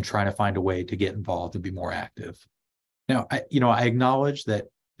and trying to find a way to get involved and be more active. Now, I acknowledge that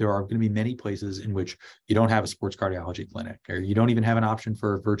there are going to be many places in which you don't have a sports cardiology clinic, or you don't even have an option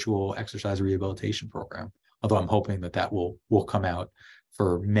for a virtual exercise rehabilitation program, although I'm hoping that will come out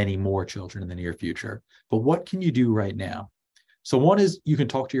for many more children in the near future. But what can you do right now? So one is you can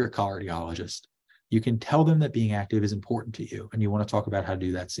talk to your cardiologist. You can tell them that being active is important to you and you want to talk about how to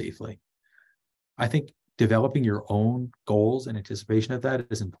do that safely. I think developing your own goals in anticipation of that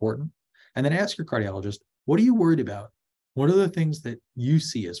is important. And then ask your cardiologist, what are you worried about? What are the things that you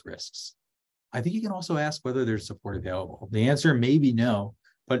see as risks? I think you can also ask whether there's support available. The answer may be no,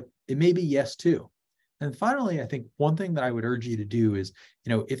 but it may be yes too. And finally, I think one thing that I would urge you to do is,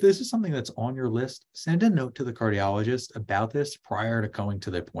 if this is something that's on your list, send a note to the cardiologist about this prior to going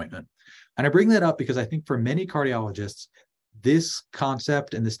to the appointment. And I bring that up because I think for many cardiologists, this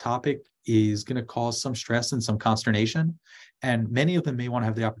concept and this topic is going to cause some stress and some consternation. And many of them may want to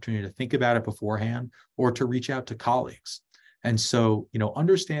have the opportunity to think about it beforehand or to reach out to colleagues. And so,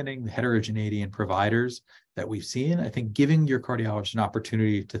 understanding the heterogeneity in providers that we've seen, I think giving your cardiologist an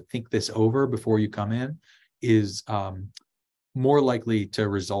opportunity to think this over before you come in is more likely to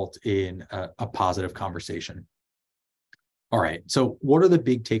result in a positive conversation. All right, so what are the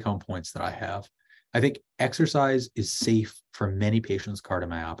big take-home points that I have? I think exercise is safe for many patients with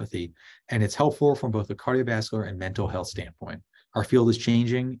cardiomyopathy, and it's helpful from both a cardiovascular and mental health standpoint. Our field is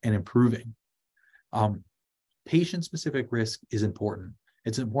changing and improving. Patient-specific risk is important.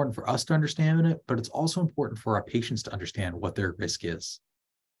 It's important for us to understand it, but it's also important for our patients to understand what their risk is.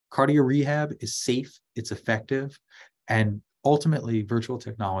 Cardio rehab is safe, it's effective, and ultimately, virtual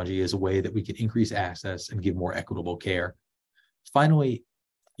technology is a way that we can increase access and give more equitable care. Finally,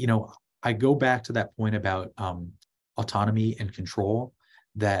 I go back to that point about autonomy and control,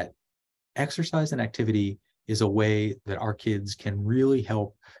 that exercise and activity is a way that our kids can really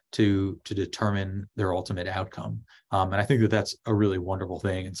help to determine their ultimate outcome. And I think that that's a really wonderful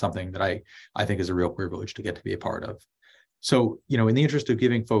thing and something that I think is a real privilege to get to be a part of. So, in the interest of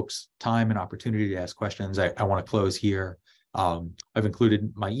giving folks time and opportunity to ask questions, I want to close here. I've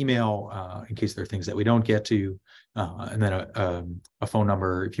included my email in case there are things that we don't get to, and then a phone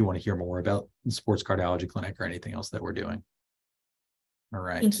number if you want to hear more about the sports cardiology clinic or anything else that we're doing. All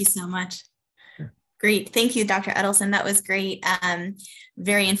right. Thank you so much. Sure. Great. Thank you, Dr. Edelson. That was great.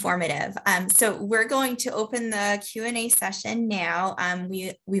 Very informative. So we're going to open the Q&A session now.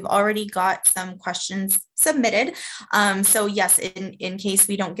 We've already got some questions submitted. So yes, in case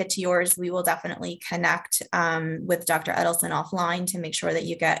we don't get to yours, we will definitely connect with Dr. Edelson offline to make sure that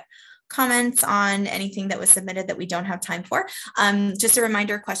you get comments on anything that was submitted that we don't have time for. Just a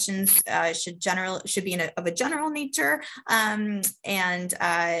reminder, questions should be of a general nature and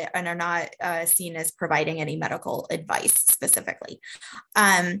are not seen as providing any medical advice specifically.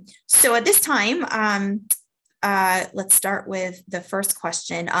 So at this time, let's start with the first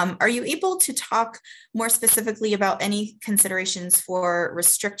question. Are you able to talk more specifically about any considerations for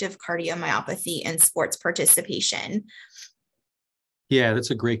restrictive cardiomyopathy in sports participation? Yeah,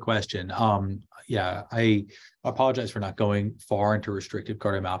 that's a great question. I apologize for not going far into restrictive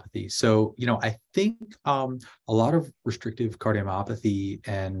cardiomyopathy. So, I think a lot of restrictive cardiomyopathy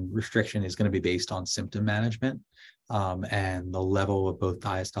and restriction is going to be based on symptom management and the level of both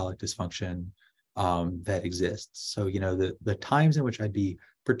diastolic dysfunction that exists. So, the times in which I'd be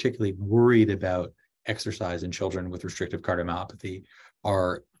particularly worried about exercise in children with restrictive cardiomyopathy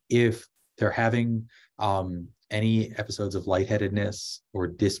are if they're having any episodes of lightheadedness or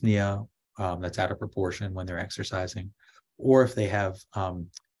dyspnea that's out of proportion when they're exercising, or if they have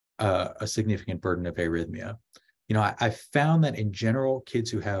a significant burden of arrhythmia. I found that in general, kids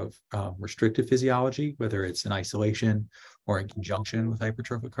who have restrictive physiology, whether it's in isolation or in conjunction with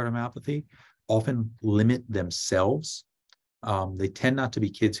hypertrophic cardiomyopathy, often limit themselves. They tend not to be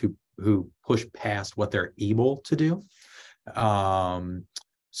kids who push past what they're able to do.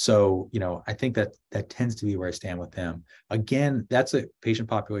 So, I think that tends to be where I stand with them. Again, that's a patient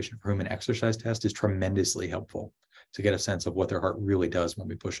population for whom an exercise test is tremendously helpful to get a sense of what their heart really does when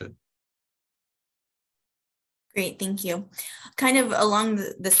we push it. Great, thank you. Kind of along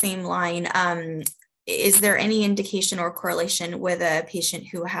the same line, is there any indication or correlation with a patient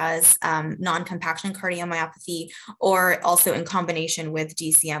who has non-compaction cardiomyopathy or also in combination with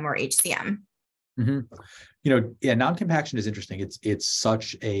DCM or HCM? Mm-hmm. Non-compaction is interesting. It's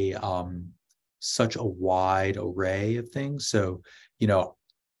such a wide array of things. So,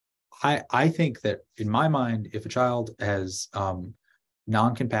 I think that in my mind, if a child has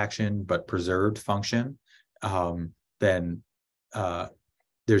non-compaction but preserved function, then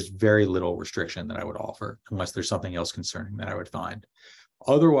there's very little restriction that I would offer unless there's something else concerning that I would find.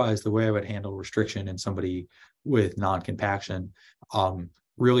 Otherwise, the way I would handle restriction in somebody with non-compaction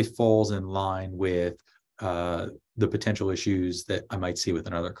really falls in line with the potential issues that I might see with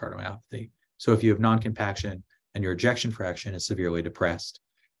another cardiomyopathy. So if you have non-compaction and your ejection fraction is severely depressed,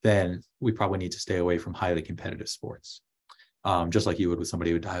 then we probably need to stay away from highly competitive sports. just like you would with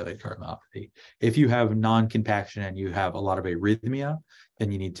somebody with dilated cardiomyopathy. If you have non-compaction and you have a lot of arrhythmia,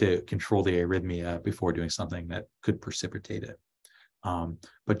 then you need to control the arrhythmia before doing something that could precipitate it.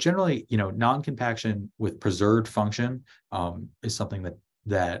 But generally, non-compaction with preserved function is something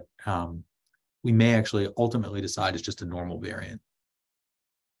that we may actually ultimately decide is just a normal variant.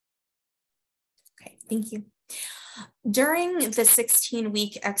 Okay, thank you. During the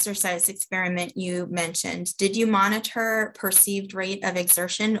 16-week exercise experiment you mentioned, did you monitor perceived rate of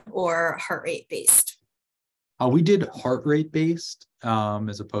exertion or heart rate based? We did heart rate based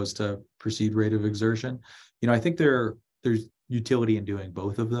as opposed to perceived rate of exertion. I think there's utility in doing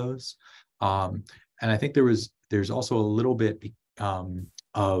both of those. And I think there's also a little bit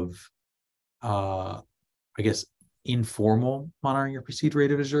of I guess informal monitoring your perceived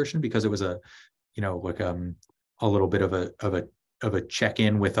rate of exertion, because it was a little bit of a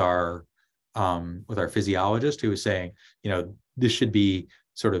check-in with our physiologist, who was saying, this should be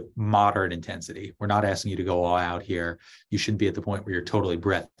sort of moderate intensity. We're not asking you to go all out here. You shouldn't be at the point where you're totally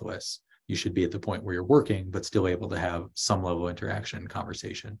breathless. You should be at the point where you're working, but still able to have some level of interaction and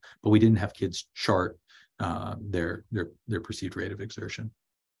conversation. But we didn't have kids chart their perceived rate of exertion.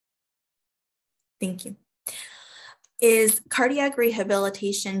 Thank you. Is cardiac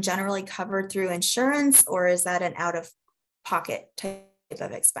rehabilitation generally covered through insurance, or is that an out-of-pocket type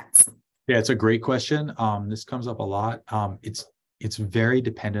of expense? Yeah, it's a great question. This comes up a lot. It's very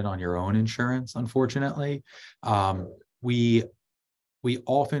dependent on your own insurance, unfortunately. We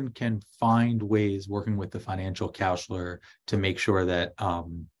often can find ways, working with the financial counselor, to make sure that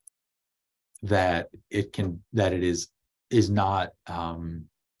it is not an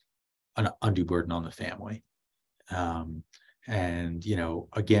undue burden on the family. And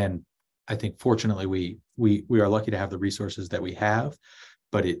again, I think fortunately we are lucky to have the resources that we have,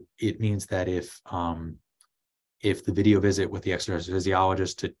 but it means that if the video visit with the exercise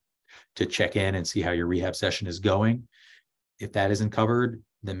physiologist to check in and see how your rehab session is going, if that isn't covered,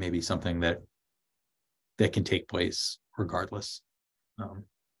 then maybe something that can take place regardless.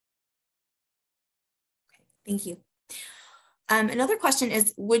 Thank you. Another question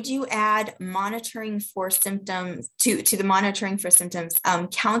is, would you add monitoring for symptoms to the monitoring for symptoms,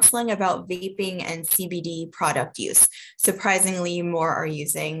 counseling about vaping and CBD product use? Surprisingly, more are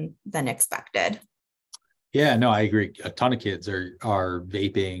using than expected. Yeah, no, I agree. A ton of kids are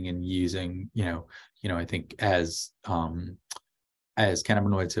vaping and using, I think as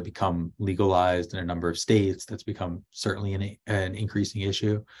cannabinoids have become legalized in a number of states, that's become certainly an increasing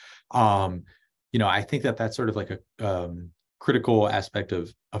issue. I think that's sort of like a critical aspect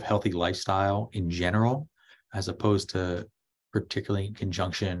of healthy lifestyle in general, as opposed to particularly in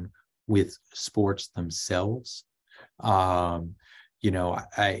conjunction with sports themselves.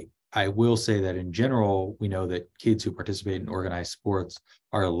 I will say that in general, we know that kids who participate in organized sports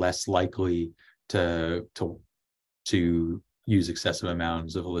are less likely to use excessive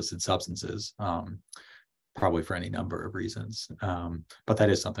amounts of illicit substances, probably for any number of reasons. But that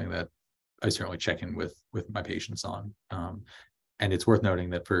is something that I certainly check in with my patients on. And it's worth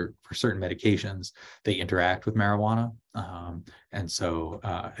noting that for certain medications, they interact with marijuana. And so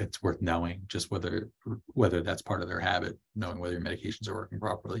it's worth knowing just whether that's part of their habit, knowing whether your medications are working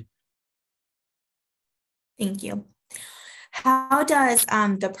properly. Thank you. How does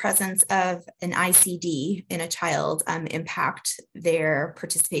the presence of an ICD in a child impact their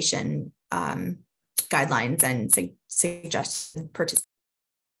participation guidelines and suggested participation?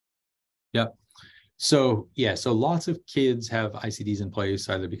 Yep. So lots of kids have ICDs in place,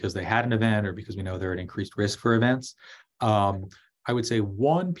 either because they had an event or because we know they're at increased risk for events. I would say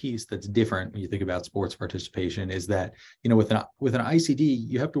one piece that's different when you think about sports participation is that, with an ICD,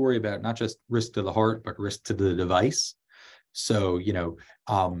 you have to worry about not just risk to the heart, but risk to the device. So,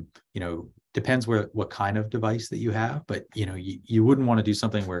 depends what kind of device that you have, but, you wouldn't want to do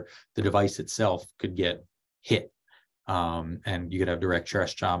something where the device itself could get hit. And you could have direct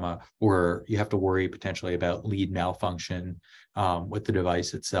stress trauma, or you have to worry potentially about lead malfunction with the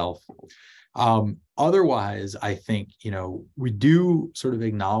device itself. Otherwise, I think, we do sort of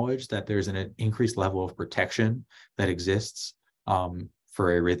acknowledge that there's an increased level of protection that exists for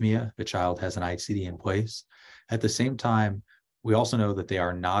arrhythmia if a child has an ICD in place. At the same time, we also know that they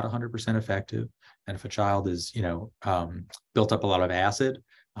are not 100% effective. And if a child is, built up a lot of acid,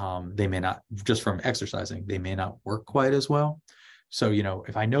 they may not, just from exercising, they may not work quite as well. So,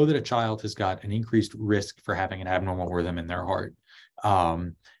 if I know that a child has got an increased risk for having an abnormal rhythm in their heart,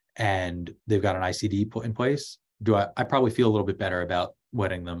 and they've got an ICD put in place, I probably feel a little bit better about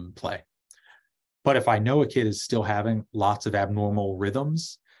letting them play. But if I know a kid is still having lots of abnormal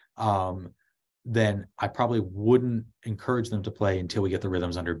rhythms, then I probably wouldn't encourage them to play until we get the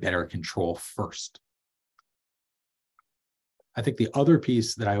rhythms under better control first. I think the other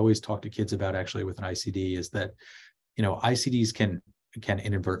piece that I always talk to kids about actually with an ICD is that, ICDs can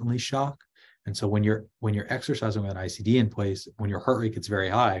inadvertently shock. And so when you're exercising with an ICD in place, when your heart rate gets very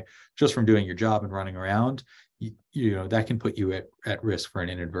high, just from doing your job and running around, that can put you at risk for an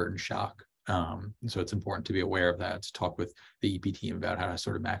inadvertent shock. So it's important to be aware of that, to talk with the EP team about how to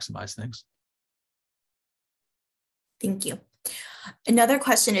sort of maximize things. Thank you. Another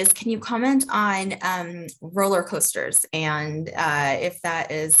question is, can you comment on roller coasters and if that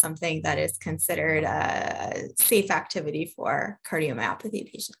is something that is considered a safe activity for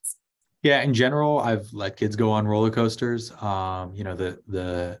cardiomyopathy patients? Yeah, in general, I've let kids go on roller coasters.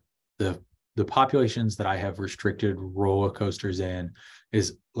 The populations that I have restricted roller coasters in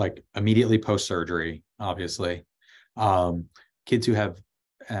is like immediately post-surgery, obviously. Kids who have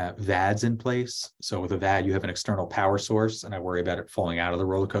VADs in place. So with a VAD, you have an external power source, and I worry about it falling out of the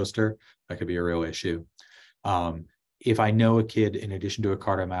roller coaster. That could be a real issue. If I know a kid, in addition to a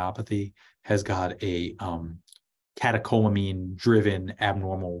cardiomyopathy, has got a catecholamine-driven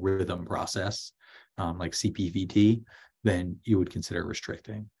abnormal rhythm process, like CPVT, then you would consider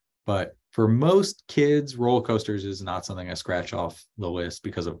restricting. But for most kids, roller coasters is not something I scratch off the list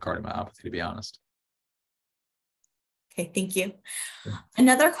because of cardiomyopathy, to be honest. Okay, thank you.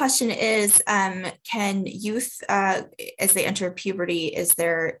 Another question is, can youth, as they enter puberty,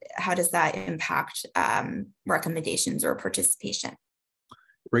 how does that impact recommendations or participation?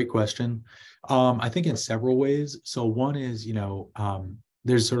 Great question. I think in several ways. So one is,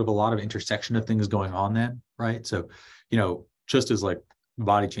 there's sort of a lot of intersection of things going on then, right? So, just as like the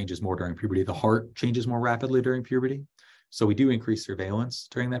body changes more during puberty, the heart changes more rapidly during puberty. So we do increase surveillance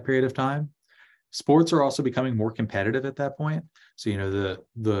during that period of time. Sports are also becoming more competitive at that point. So,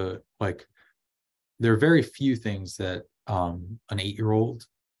 there are very few things that an 8-year-old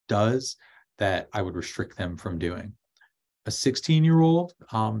does that I would restrict them from doing. A 16-year-old,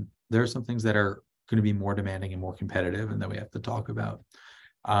 there are some things that are going to be more demanding and more competitive and that we have to talk about.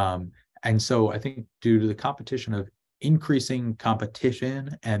 And so I think due to the competition of increasing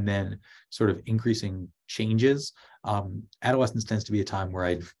competition and then sort of increasing changes, adolescence tends to be a time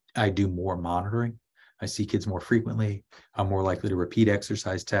where I do more monitoring. I see kids more frequently. I'm more likely to repeat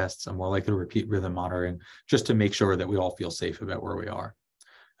exercise tests. I'm more likely to repeat rhythm monitoring just to make sure that we all feel safe about where we are.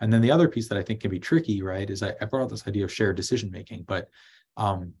 And then the other piece that I think can be tricky, right, is I brought up this idea of shared decision-making, but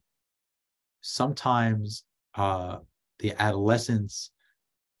sometimes the adolescent's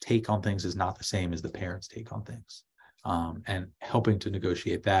take on things is not the same as the parents' take on things. And helping to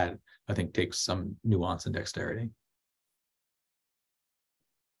negotiate that, I think, takes some nuance and dexterity.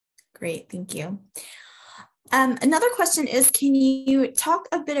 Great, thank you. Another question is, can you talk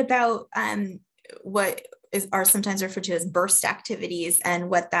a bit about what are sometimes referred to as burst activities and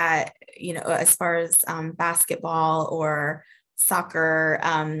what that, as far as basketball or soccer,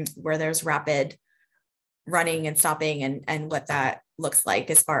 where there's rapid running and stopping and what that looks like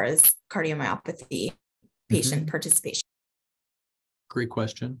as far as cardiomyopathy patient participation? Great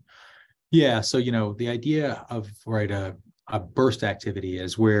question. Yeah, so, the idea of, a burst activity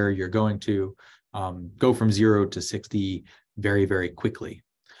is where you're going to go from 0 to 60 very, very quickly.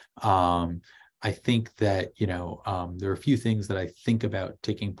 I think that, there are a few things that I think about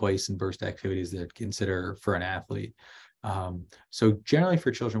taking place in burst activities that I'd consider for an athlete. So generally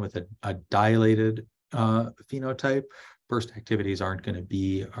for children with a dilated phenotype, burst activities aren't going to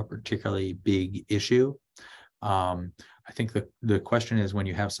be a particularly big issue. I think the question is when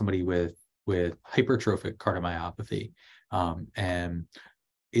you have somebody with hypertrophic cardiomyopathy, and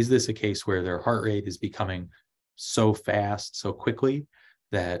is this a case where their heart rate is becoming so fast, so quickly,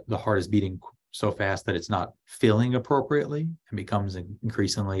 that the heart is beating so fast that it's not filling appropriately and becomes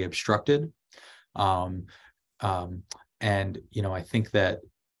increasingly obstructed? And, I think that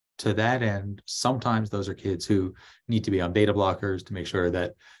to that end, sometimes those are kids who need to be on beta blockers to make sure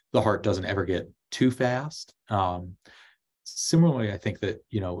that the heart doesn't ever get too fast. Similarly, I think that,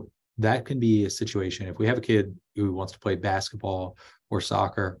 that can be a situation if we have a kid who wants to play basketball or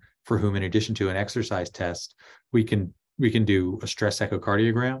soccer, for whom, in addition to an exercise test, we can do a stress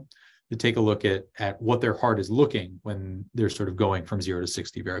echocardiogram to take a look at what their heart is looking when they're sort of going from 0 to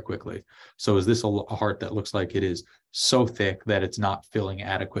 60 very quickly. So is this a heart that looks like it is so thick that it's not filling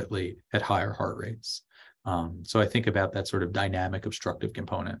adequately at higher heart rates? So I think about that sort of dynamic obstructive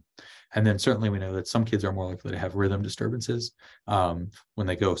component. And then certainly we know that some kids are more likely to have rhythm disturbances when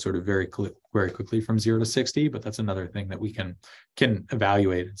they go sort of very quickly from 0 to 60, but that's another thing that we can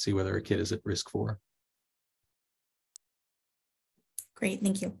evaluate and see whether a kid is at risk for. Great,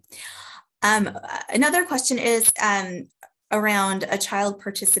 thank you. Another question is around a child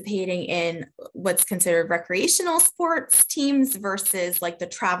participating in what's considered recreational sports teams versus like the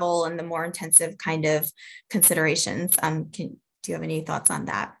travel and the more intensive kind of considerations. Do you have any thoughts on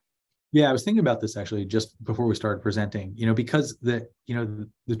that? Yeah, I was thinking about this actually just before we started presenting, because the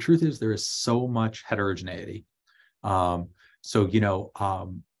truth is there is so much heterogeneity. I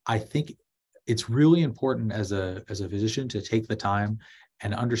think it's really important as a physician to take the time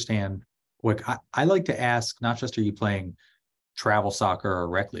and understand. Like I like to ask, not just are you playing travel soccer or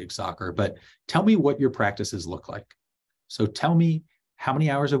rec league soccer, but tell me what your practices look like. So tell me, how many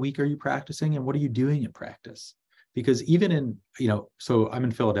hours a week are you practicing and what are you doing in practice? Because even in, so I'm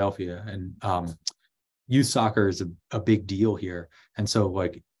in Philadelphia, and youth soccer is a big deal here. And so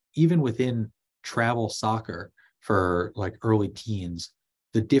like, even within travel soccer for like early teens,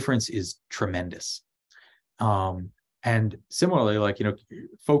 the difference is tremendous. And similarly, like,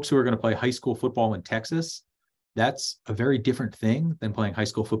 folks who are going to play high school football in Texas, that's a very different thing than playing high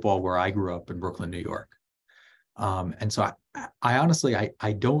school football where I grew up in Brooklyn, New York. And so I honestly,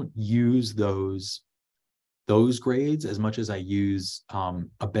 I don't use those grades as much as I use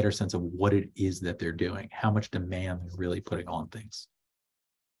a better sense of what it is that they're doing, how much demand they're really putting on things.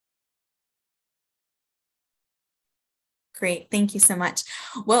 Great, thank you so much.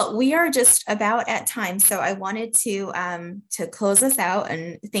 Well, we are just about at time, so I wanted to close us out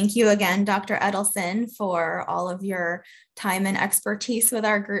and thank you again, Dr. Edelelson, for all of your time and expertise with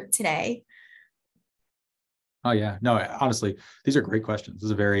our group today. Oh yeah, no, honestly, these are great questions. This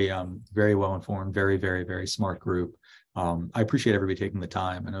is a very, very well-informed, very, very, very smart group. I appreciate everybody taking the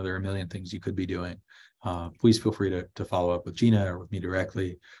time. I know there are a million things you could be doing. Please feel free to follow up with Gina or with me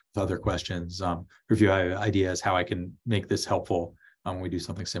directly with other questions. If you have ideas how I can make this helpful when we do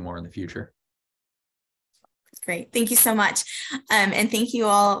something similar in the future. Great. Thank you so much. And thank you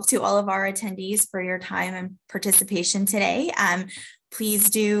all to all of our attendees for your time and participation today. Please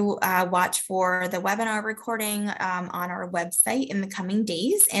do watch for the webinar recording on our website in the coming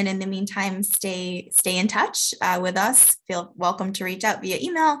days. And in the meantime, stay in touch with us. Feel welcome to reach out via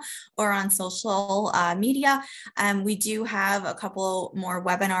email or on social media. We do have a couple more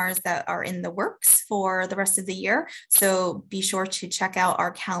webinars that are in the works for the rest of the year. So be sure to check out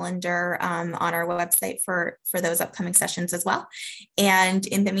our calendar on our website for those upcoming sessions as well. And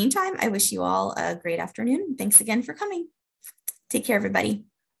in the meantime, I wish you all a great afternoon. Thanks again for coming. Take care, everybody.